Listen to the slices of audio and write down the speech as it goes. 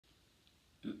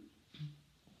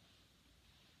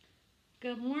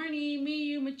Good morning, me,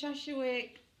 you,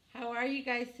 Machashuik. How are you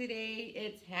guys today?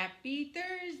 It's Happy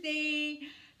Thursday.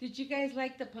 Did you guys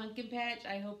like the pumpkin patch?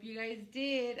 I hope you guys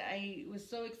did. I was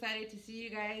so excited to see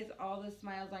you guys, all the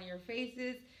smiles on your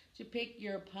faces to pick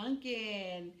your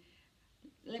pumpkin.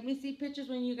 Let me see pictures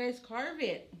when you guys carve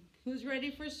it. Who's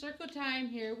ready for circle time?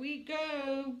 Here we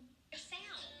go.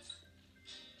 Sounds.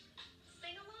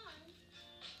 Sing along.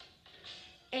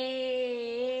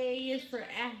 A is for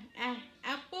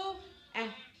apple,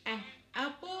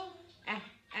 apple,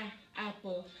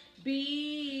 apple.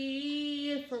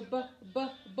 B is for ball,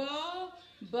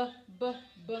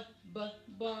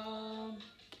 ball.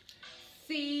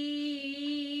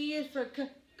 C is for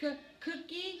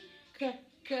cookie,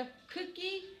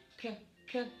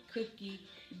 cookie.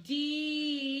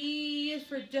 D is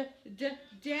for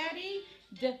daddy,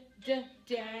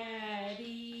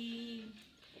 daddy.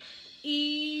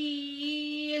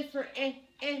 E is for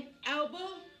elbow,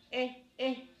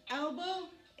 elbow,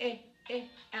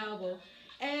 elbow.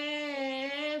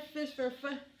 F is for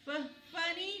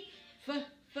funny,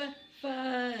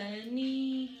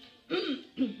 funny.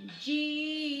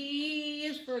 G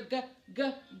is for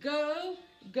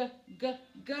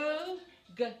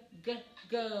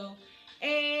go.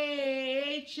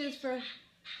 H is for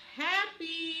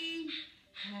happy,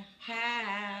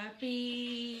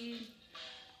 happy.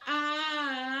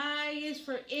 I is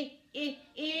for in.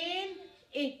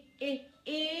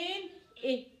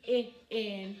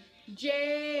 J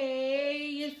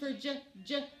is for juice,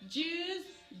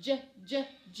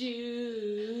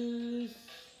 juice.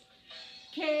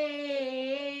 K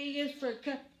is for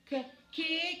kick,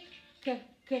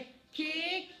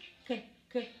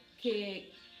 kick.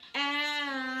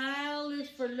 L is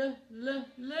for look.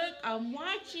 I'm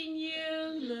watching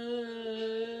you.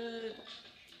 Look.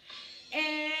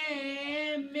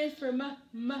 M is for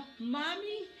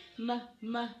mommy, mommy.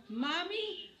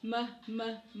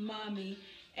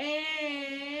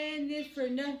 N is for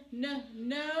no.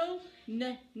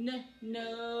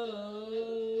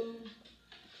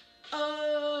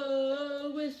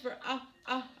 O is for off.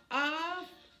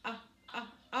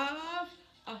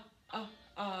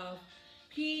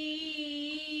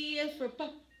 P is for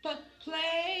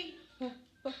play,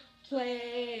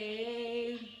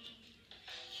 play.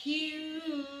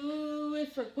 Q is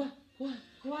for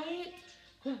quiet,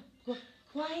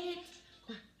 quiet.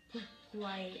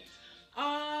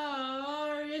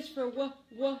 R is for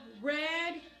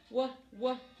red,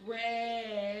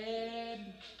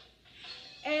 red.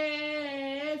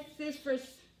 S is for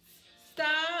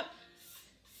stop.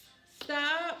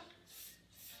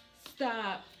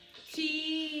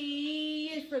 T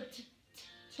is for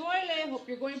toilet. Hope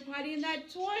you're going potty in that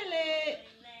toilet.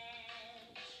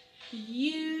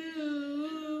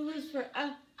 U is for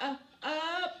up.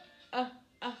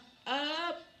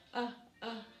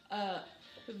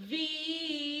 V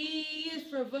is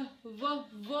for voice,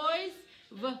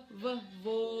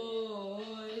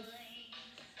 voice.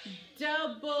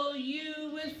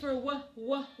 W is for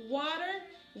water,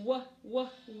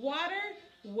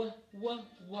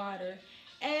 water.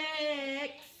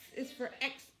 X is for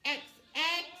X.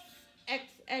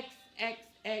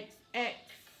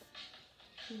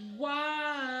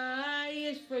 Y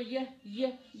is for yes.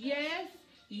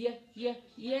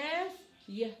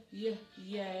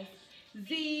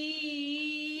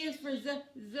 Z is for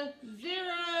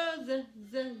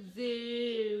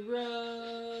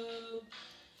zero.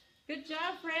 Good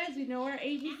job, friends. We know our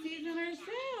ABCs and our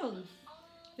sounds.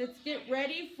 Let's get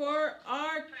ready for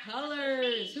our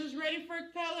colors. Who's ready for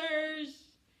colors?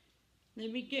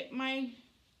 Let me get my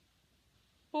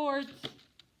boards.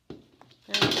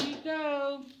 There we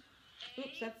go.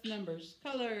 Oops, that's numbers.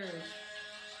 Colors.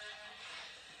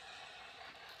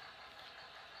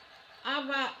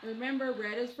 Ava. Remember,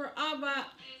 red is for Ava.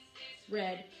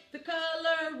 Red. The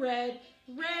color red.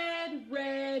 Red.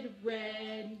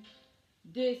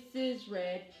 This is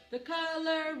red. The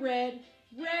color red.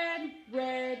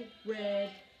 Red.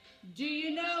 Do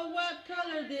you know what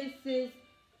color this is?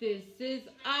 This is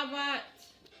Avat.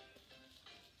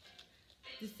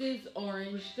 This is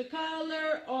orange. The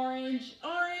color orange.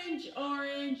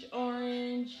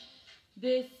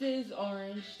 This is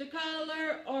orange. The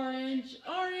color orange.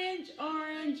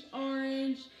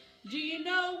 Do you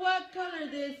know what color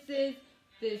this is?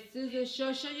 This is a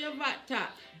Shoshayavata.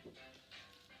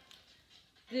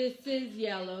 This is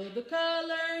yellow. The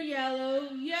color yellow.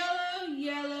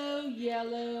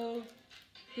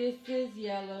 This is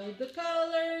yellow. The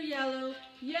color yellow.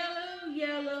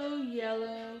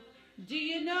 Do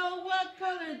you know what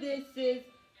color this is?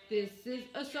 This is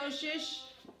association.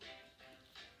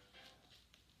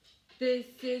 This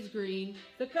is green.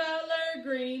 The color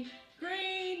green.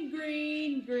 Green,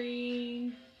 green,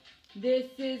 green. This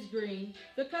is green.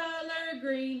 The color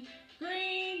green.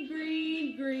 Green,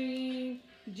 green, green.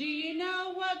 Do you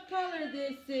know what color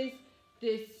this is?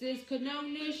 This is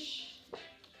Canonish.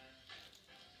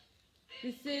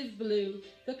 This is blue.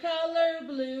 The color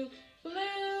blue.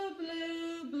 Blue,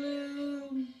 blue,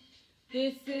 blue.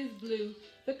 This is blue.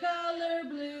 The color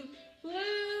blue.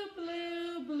 Blue,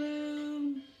 blue,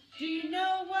 blue. Do you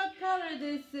know what color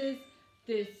this is?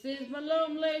 This is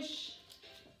Malomlish.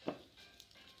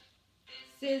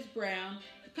 This is brown.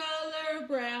 The color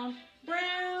brown.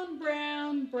 Brown,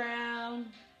 brown, brown.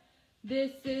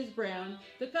 This is brown.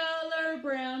 The color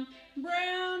brown.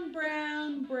 Brown,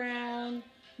 brown, brown.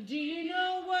 Do you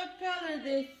know what color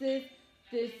this is?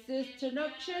 This is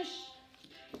Tanokshish.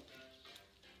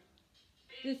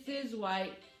 This is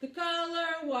white. The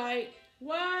color white.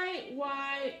 White,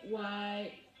 white,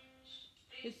 white.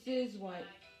 This is white.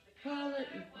 The color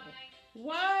is white.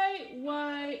 White,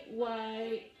 white,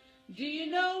 white. Do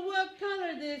you know what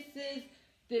color this is?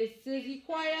 This is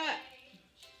Equiet.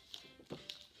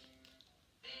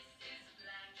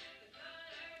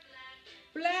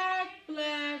 Black,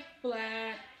 black,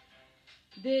 black.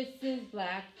 This is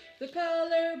black. The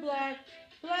color black.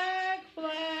 Black,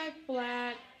 black,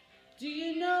 black. Do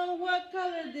you know what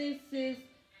color this is?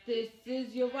 This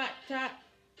is your white top.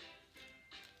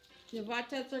 Your white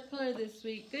tops are colored this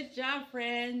week. Good job,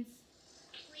 friends.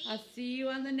 I'll see you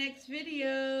on the next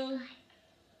video.